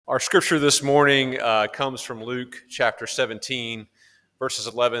Our scripture this morning comes from Luke chapter 17, verses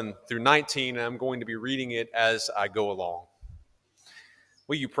 11 through 19, and I'm going to be reading it as I go along.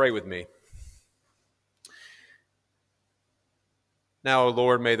 Will you pray with me? Now, O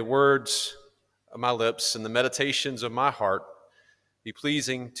Lord, may the words of my lips and the meditations of my heart be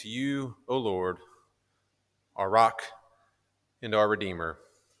pleasing to you, O Lord, our rock and our Redeemer.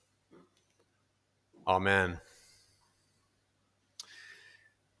 Amen.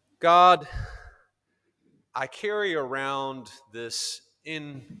 God, I carry around this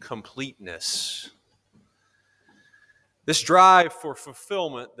incompleteness, this drive for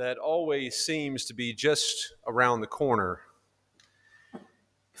fulfillment that always seems to be just around the corner.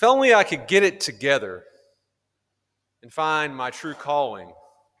 If only I could get it together and find my true calling,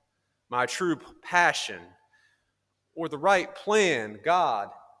 my true passion, or the right plan. God,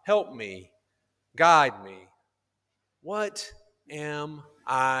 help me, guide me. What am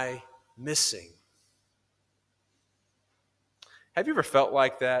I missing? Have you ever felt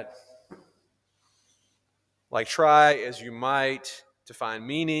like that? Like try as you might to find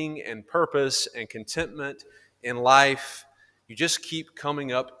meaning and purpose and contentment in life, you just keep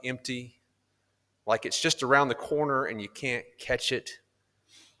coming up empty, like it's just around the corner and you can't catch it,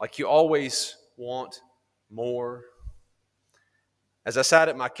 like you always want more. As I sat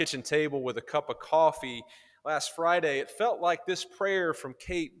at my kitchen table with a cup of coffee last Friday, it felt like this prayer from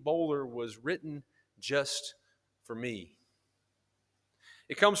Kate Bowler was written just for me.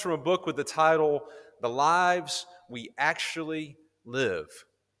 It comes from a book with the title, The Lives We Actually Live,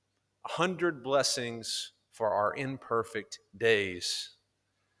 100 Blessings for Our Imperfect Days.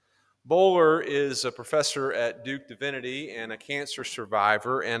 Bowler is a professor at Duke Divinity and a cancer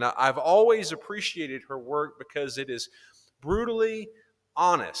survivor, and I've always appreciated her work because it is brutally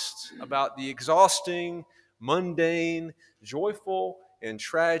honest about the exhausting, mundane, joyful, and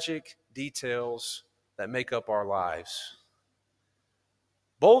tragic details that make up our lives.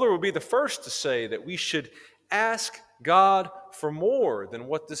 Bowler would be the first to say that we should ask God for more than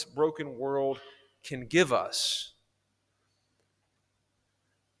what this broken world can give us.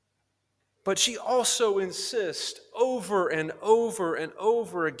 But she also insists over and over and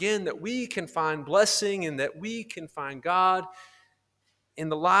over again that we can find blessing and that we can find God in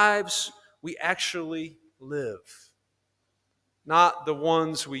the lives we actually live. Not the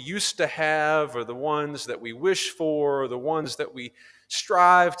ones we used to have or the ones that we wish for or the ones that we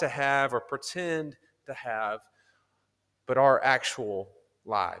strive to have or pretend to have, but our actual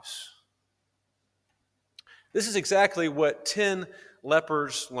lives. This is exactly what 10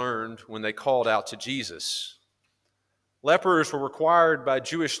 lepers learned when they called out to Jesus. Lepers were required by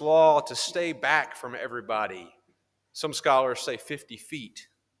Jewish law to stay back from everybody. Some scholars say 50 feet.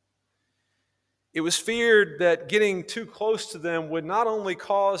 It was feared that getting too close to them would not only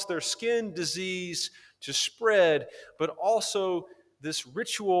cause their skin disease to spread, but also this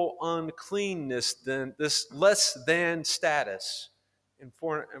ritual uncleanness, this less than status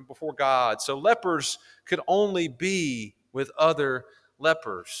before God. So lepers could only be with other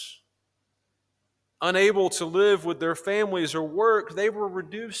lepers. Unable to live with their families or work, they were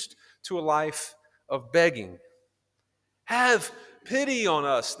reduced to a life of begging. Have pity on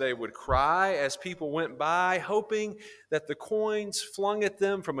us, they would cry as people went by, hoping that the coins flung at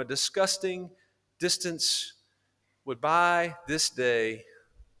them from a disgusting distance would buy this day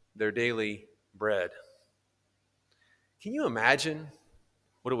their daily bread. Can you imagine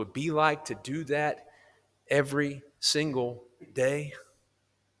what it would be like to do that every single day?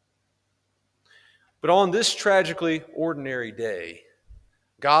 But on this tragically ordinary day,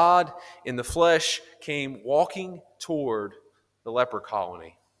 God in the flesh came walking toward the leper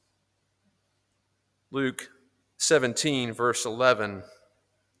colony. Luke 17, verse 11.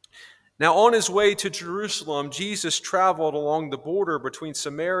 Now on his way to Jerusalem, Jesus traveled along the border between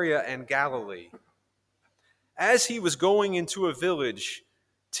Samaria and Galilee. As he was going into a village,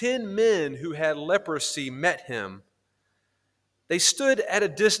 10 men who had leprosy met him. They stood at a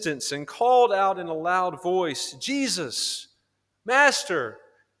distance and called out in a loud voice, "Jesus, Master,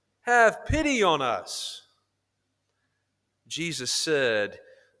 have pity on us." Jesus said,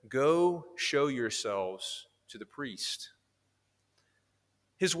 "Go show yourselves to the priest."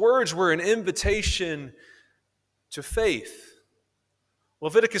 His words were an invitation to faith.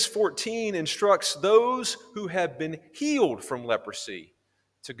 Leviticus 14 instructs those who have been healed from leprosy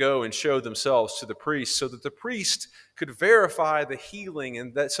to go and show themselves to the priest so that the priest could verify the healing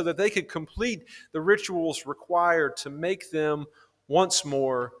and so that they could complete the rituals required to make them once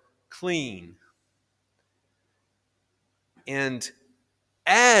more clean. And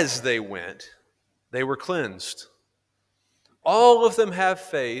as they went, they were cleansed. All of them have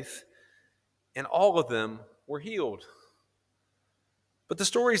faith, and all of them were healed. But the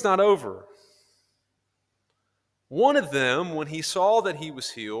story's not over. One of them, when he saw that he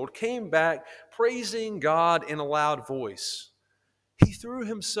was healed, came back praising God in a loud voice. He threw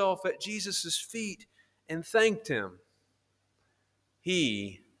himself at Jesus' feet and thanked him.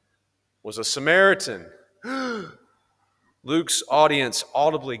 He was a Samaritan. Luke's audience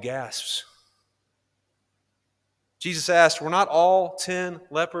audibly gasps. Jesus asked, "Were not all 10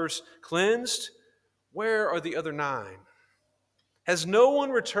 lepers cleansed? Where are the other 9? Has no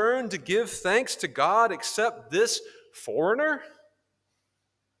one returned to give thanks to God except this foreigner?"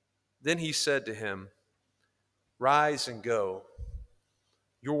 Then he said to him, "Rise and go.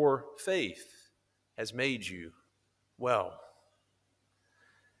 Your faith has made you well."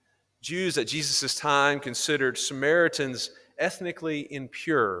 Jews at Jesus' time considered Samaritans ethnically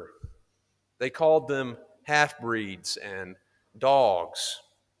impure. They called them half-breeds and dogs.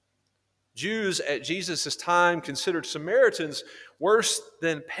 Jews at Jesus' time considered Samaritans worse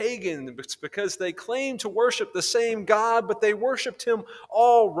than pagans because they claimed to worship the same God, but they worshiped him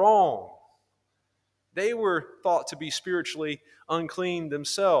all wrong. They were thought to be spiritually unclean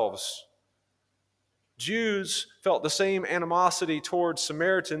themselves. Jews felt the same animosity towards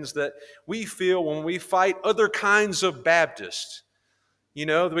Samaritans that we feel when we fight other kinds of Baptists. We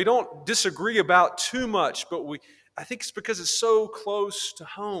don't disagree about too much, but I think it's because it's so close to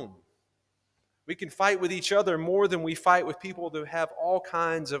home. We can fight with each other more than we fight with people that have all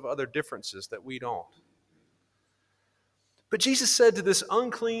kinds of other differences that we don't. But Jesus said to this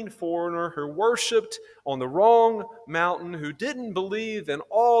unclean foreigner who worshiped on the wrong mountain, who didn't believe in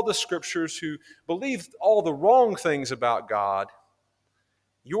all the scriptures, who believed all the wrong things about God,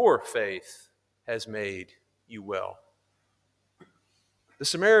 "Your faith has made you well." The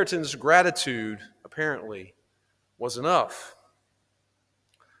Samaritan's gratitude, apparently, was enough.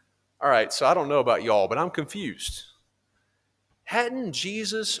 All right, so I don't know about y'all, but I'm confused. Hadn't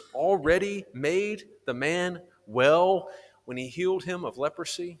Jesus already made the man well when he healed him of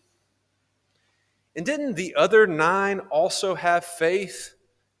leprosy? And didn't the other 9 also have faith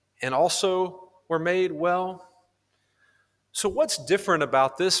and also were made well? So what's different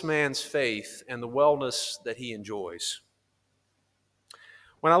about this man's faith and the wellness that he enjoys?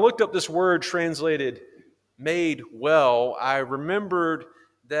 When I looked up this word translated made well, I remembered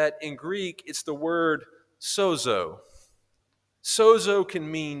that in Greek it's the word sozo. Sozo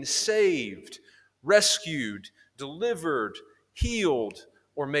can mean saved, rescued, delivered, healed,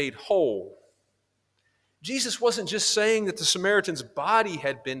 or made whole. Jesus wasn't just saying that the Samaritan's body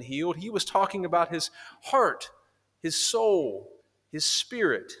had been healed. He was talking about his heart, his soul, his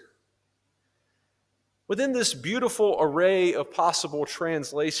spirit. Within this beautiful array of possible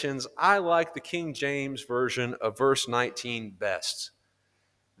translations, I like the King James Version of verse 19 best.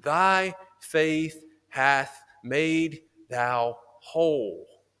 "Thy faith hath made thou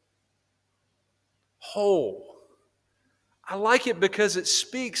whole." Whole. I like it because it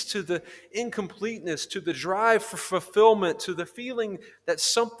speaks to the incompleteness, to the drive for fulfillment, to the feeling that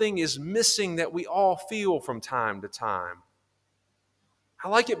something is missing that we all feel from time to time. I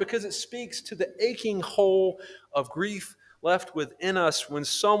like it because it speaks to the aching hole of grief left within us when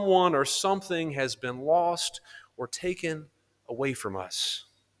someone or something has been lost or taken away from us.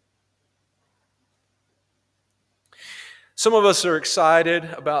 Some of us are excited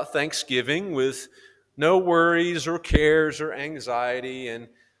about Thanksgiving with no worries or cares or anxiety, and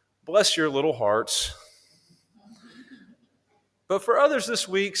bless your little hearts. But for others, this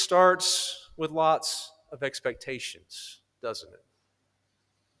week starts with lots of expectations, doesn't it?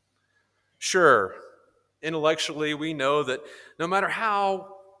 Sure, intellectually we know that no matter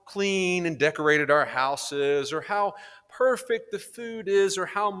how clean and decorated our house is, or how perfect the food is, or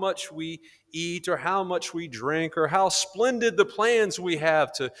how much we eat, or how much we drink, or how splendid the plans we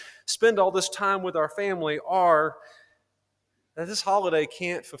have to spend all this time with our family are, that this holiday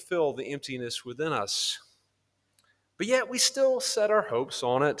can't fulfill the emptiness within us. But yet we still set our hopes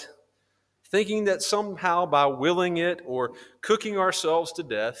on it, thinking that somehow by willing it or cooking ourselves to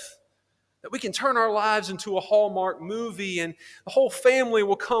death, that we can turn our lives into a Hallmark movie and the whole family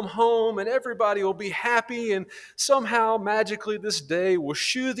will come home and everybody will be happy and somehow magically this day will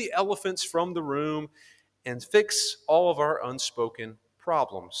shoo the elephants from the room and fix all of our unspoken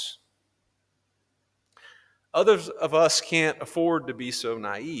problems. Others of us can't afford to be so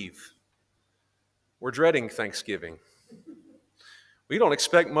naive. We're dreading Thanksgiving. We don't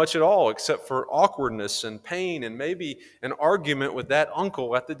expect much at all except for awkwardness and pain and maybe an argument with that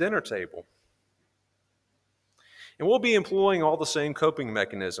uncle at the dinner table. And we'll be employing all the same coping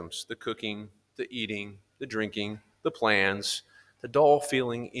mechanisms, the cooking, the eating, the drinking, the plans, the dull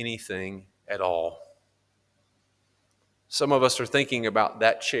feeling anything at all. Some of us are thinking about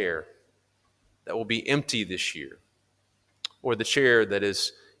that chair that will be empty this year, or the chair that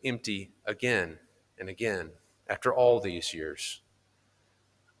is empty again and again after all these years.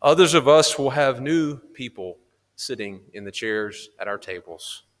 Others of us will have new people sitting in the chairs at our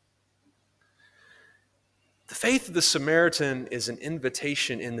tables. The faith of the Samaritan is an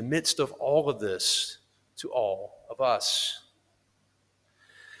invitation in the midst of all of this to all of us.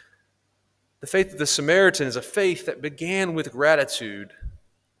 The faith of the Samaritan is a faith that began with gratitude,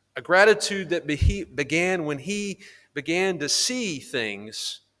 a gratitude that began when he began to see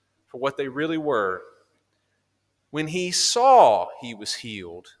things for what they really were. When he saw he was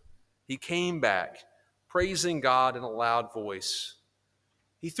healed, he came back, praising God in a loud voice.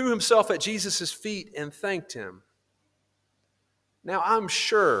 He threw himself at Jesus' feet and thanked him. Now, I'm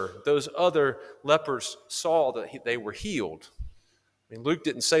sure those other lepers saw that they were healed. I mean, Luke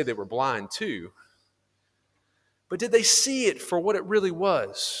didn't say they were blind too. But did they see it for what it really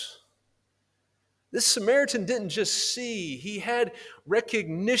was? This Samaritan didn't just see, he had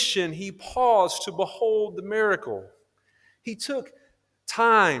recognition. He paused to behold the miracle. He took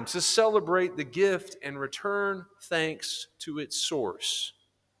time to celebrate the gift and return thanks to its source.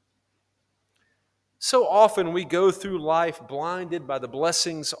 So often we go through life blinded by the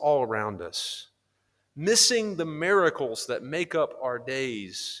blessings all around us, missing the miracles that make up our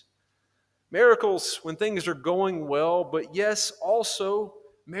days. Miracles when things are going well, but yes, also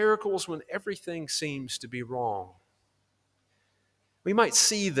miracles when everything seems to be wrong. We might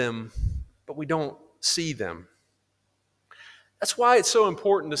see them, but we don't see them. That's why it's so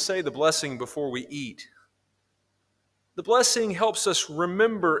important to say the blessing before we eat. The blessing helps us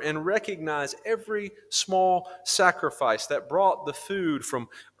remember and recognize every small sacrifice that brought the food from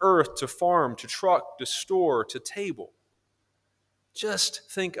earth to farm to truck to store to table.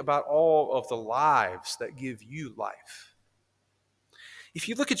 Just think about all of the lives that give you life. If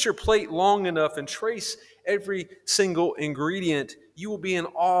you look at your plate long enough and trace every single ingredient, you will be in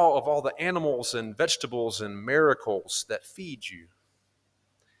awe of all the animals and vegetables and miracles that feed you.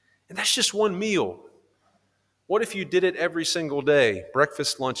 And that's just one meal. What if you did it every single day,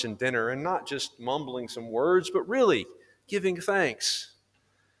 breakfast, lunch, and dinner, and not just mumbling some words, but really giving thanks?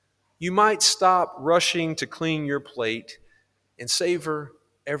 You might stop rushing to clean your plate and savor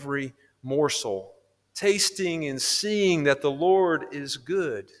every morsel, tasting and seeing that the Lord is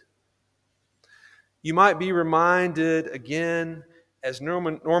good. You might be reminded again, as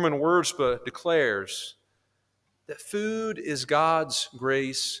Norman Wordsworth declares, that food is God's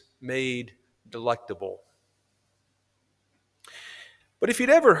grace made delectable. But if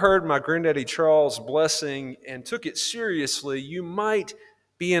you'd ever heard my granddaddy Charles' blessing and took it seriously, you might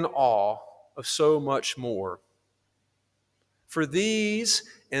be in awe of so much more. For these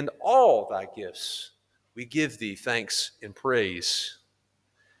and all thy gifts, we give thee thanks and praise.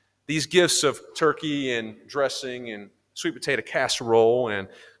 These gifts of turkey and dressing and sweet potato casserole and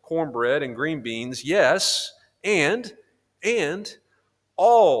cornbread and green beans, yes, and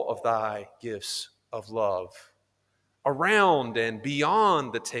all of thy gifts of love, around and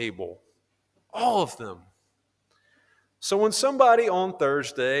beyond the table, all of them. So when somebody on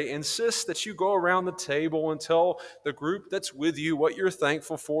Thursday insists that you go around the table and tell the group that's with you what you're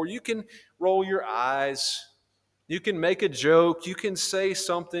thankful for, you can roll your eyes, you can make a joke, you can say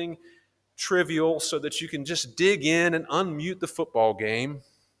something trivial so that you can just dig in and unmute the football game,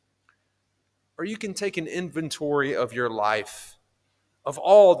 or you can take an inventory of your life, of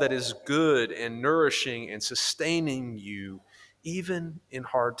all that is good and nourishing and sustaining you, even in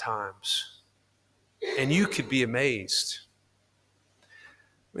hard times. And you could be amazed.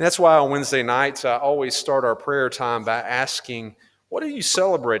 And that's why on Wednesday nights, I always start our prayer time by asking, what are you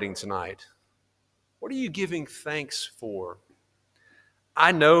celebrating tonight? What are you giving thanks for?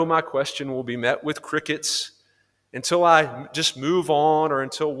 I know my question will be met with crickets until I just move on or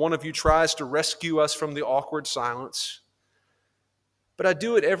until one of you tries to rescue us from the awkward silence. But I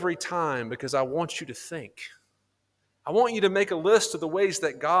do it every time because I want you to think. I want you to make a list of the ways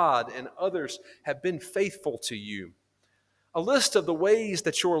that God and others have been faithful to you. A list of the ways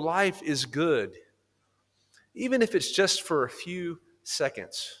that your life is good, even if it's just for a few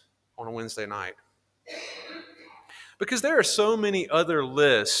seconds on a Wednesday night. Because there are so many other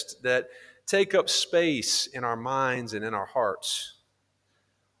lists that take up space in our minds and in our hearts.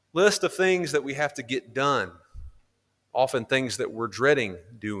 List of things that we have to get done, often things that we're dreading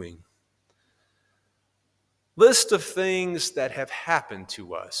doing. List of things that have happened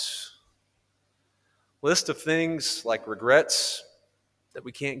to us. List of things like regrets that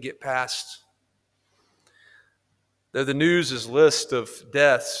we can't get past. Though the news is list of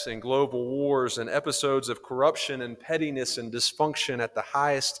deaths and global wars and episodes of corruption and pettiness and dysfunction at the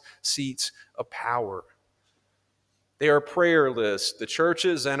highest seats of power. They are prayer lists, the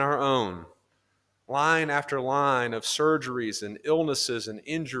church's and our own, line after line of surgeries and illnesses and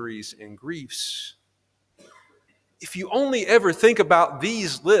injuries and griefs. If you only ever think about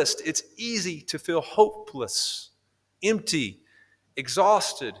these lists, it's easy to feel hopeless, empty,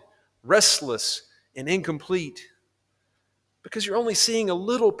 exhausted, restless, and incomplete, because you're only seeing a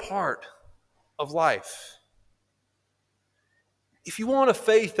little part of life. If you want a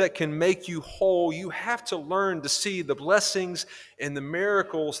faith that can make you whole, you have to learn to see the blessings and the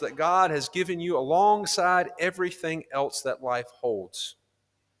miracles that God has given you alongside everything else that life holds.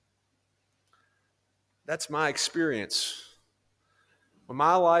 That's my experience. When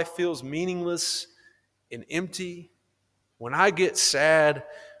my life feels meaningless and empty, when I get sad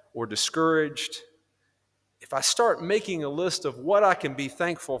or discouraged, if I start making a list of what I can be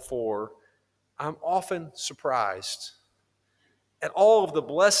thankful for, I'm often surprised at all of the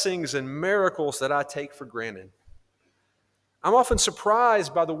blessings and miracles that I take for granted. I'm often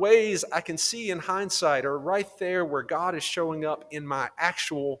surprised by the ways I can see in hindsight or right there where God is showing up in my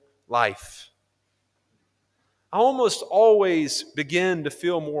actual life. I almost always begin to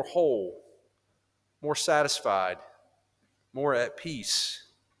feel more whole, more satisfied, more at peace.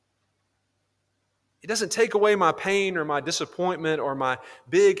 It doesn't take away my pain or my disappointment or my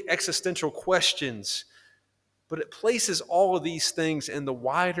big existential questions, but it places all of these things in the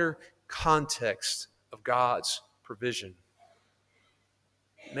wider context of God's provision.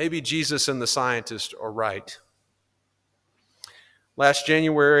 Maybe Jesus and the scientist are right. Last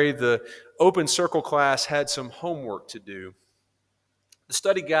January, the Open Circle class had some homework to do. The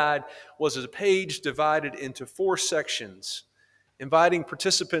study guide was a page divided into 4 sections, inviting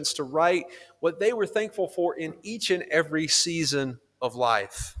participants to write what they were thankful for in each and every season of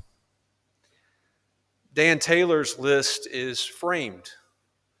life. Dan Taylor's list is framed.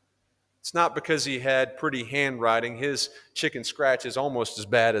 It's not because he had pretty handwriting. His chicken scratch is almost as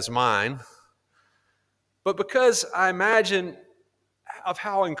bad as mine. But because I imagine of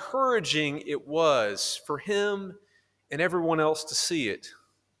how encouraging it was for him and everyone else to see it.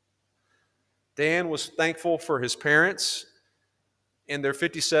 Dan was thankful for his parents and their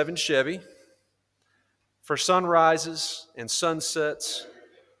 57 Chevy, for sunrises and sunsets,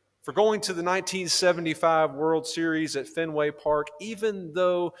 for going to the 1975 World Series at Fenway Park, even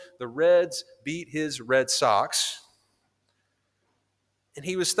though the Reds beat his Red Sox. And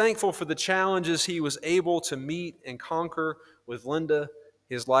he was thankful for the challenges he was able to meet and conquer with Linda,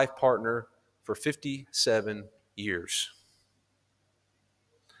 his life partner, for 57 years.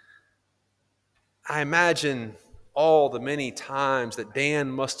 I imagine all the many times that Dan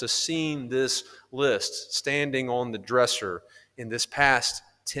must have seen this list standing on the dresser in this past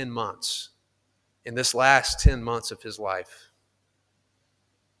 10 months, in this last 10 months of his life.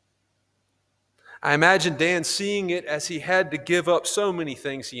 I imagine Dan seeing it as he had to give up so many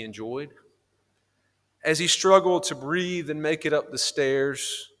things he enjoyed, as he struggled to breathe and make it up the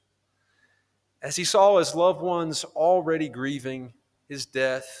stairs, as he saw his loved ones already grieving his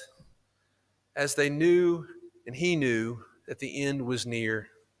death, as they knew and he knew that the end was near.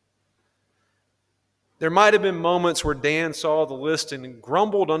 There might have been moments where Dan saw the list and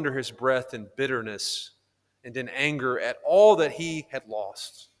grumbled under his breath in bitterness and in anger at all that he had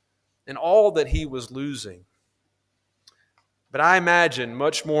lost and all that he was losing. But I imagine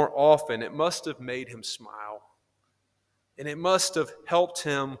much more often it must have made him smile. And it must have helped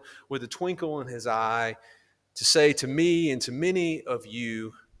him with a twinkle in his eye to say to me and to many of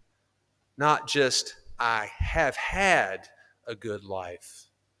you, not just, I have had a good life,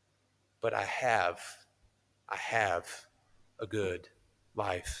 but I have a good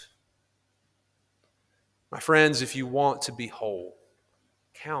life. My friends, if you want to be whole,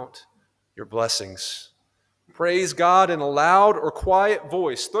 count your blessings. Praise God in a loud or quiet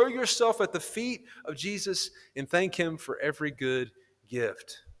voice. Throw yourself at the feet of Jesus and thank Him for every good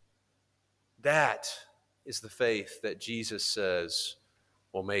gift. That is the faith that Jesus says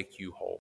will make you whole.